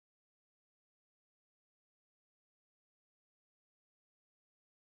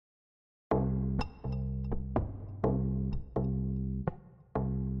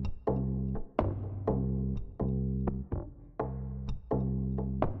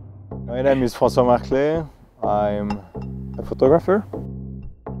My name is François Marclay. I'm a photographer.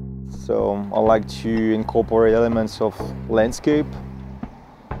 So I like to incorporate elements of landscape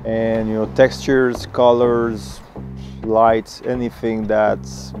and textures, colors, lights, anything that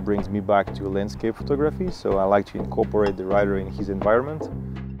brings me back to landscape photography. So I like to incorporate the writer in his environment.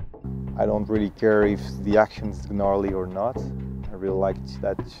 I don't really care if the action is gnarly or not. I really like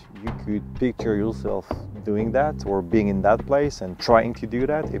that you could picture yourself doing that or being in that place and trying to do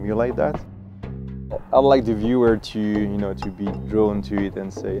that, emulate that. I'd like the viewer to be drawn to it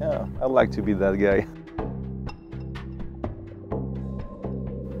and say, yeah, I'd like to be that guy.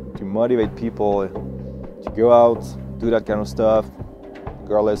 To motivate people to go out, do that kind of stuff,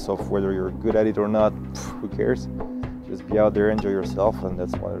 regardless of whether you're good at it or not, who cares? Just be out there, enjoy yourself, and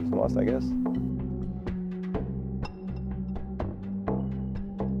that's what matters most, I guess.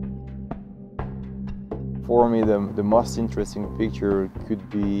 For me, the most interesting picture could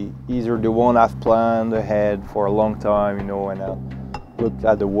be either the one I've planned ahead for a long time, and I look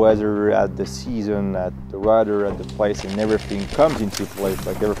at the weather, at the season, at the weather, at the place, and everything comes into place,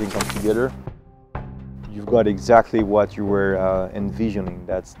 like everything comes together. You've got exactly what you were envisioning.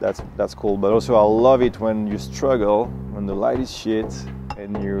 That's cool. But also, I love it when you struggle, when the light is shit,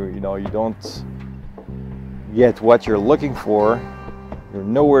 and you don't get what you're looking for. You're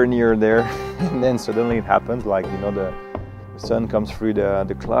nowhere near there, and then suddenly it happens, like the sun comes through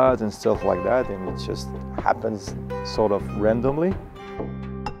the clouds and stuff like that, and it just happens sort of randomly.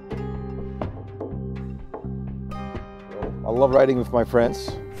 I love riding with my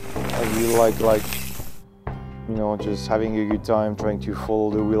friends. I really like just having a good time, trying to follow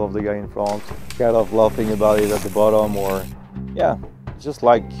the wheel of the guy in front, kind of laughing about it at the bottom, or yeah, just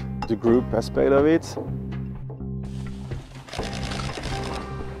like the group aspect of it.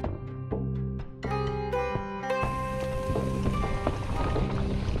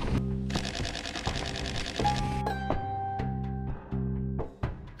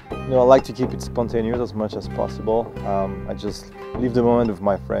 I like to keep it spontaneous as much as possible. I just live the moment with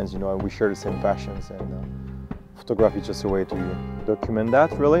my friends. We share the same passions, and photography is just a way to document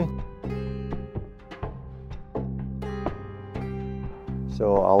that, really.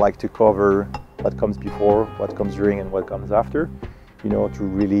 So I like to cover what comes before, what comes during, and what comes after, to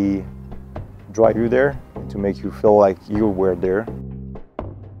really drive you there, to make you feel like you were there.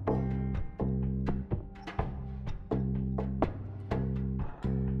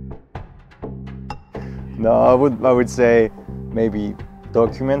 No, I would say maybe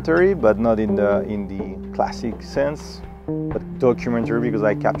documentary, but not in the classic sense, but documentary because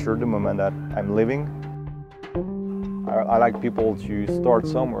I capture the moment that I'm living. I like people to start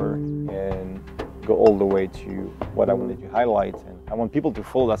somewhere and go all the way to what I wanted to highlight, and I want people to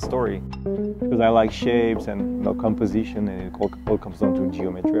follow that story because I like shapes and composition, and it all comes down to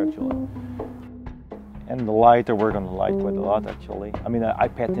geometry actually. And the light, I work on the light quite a lot actually. I mean, I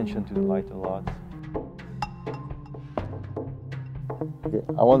pay attention to the light a lot.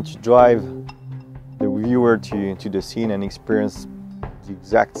 I want to drive the viewer to the scene and experience the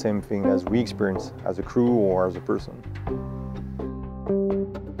exact same thing as we experience as a crew or as a person.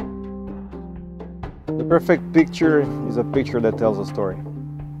 The perfect picture is a picture that tells a story.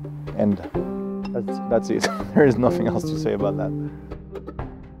 And that's it. There is nothing else to say about that.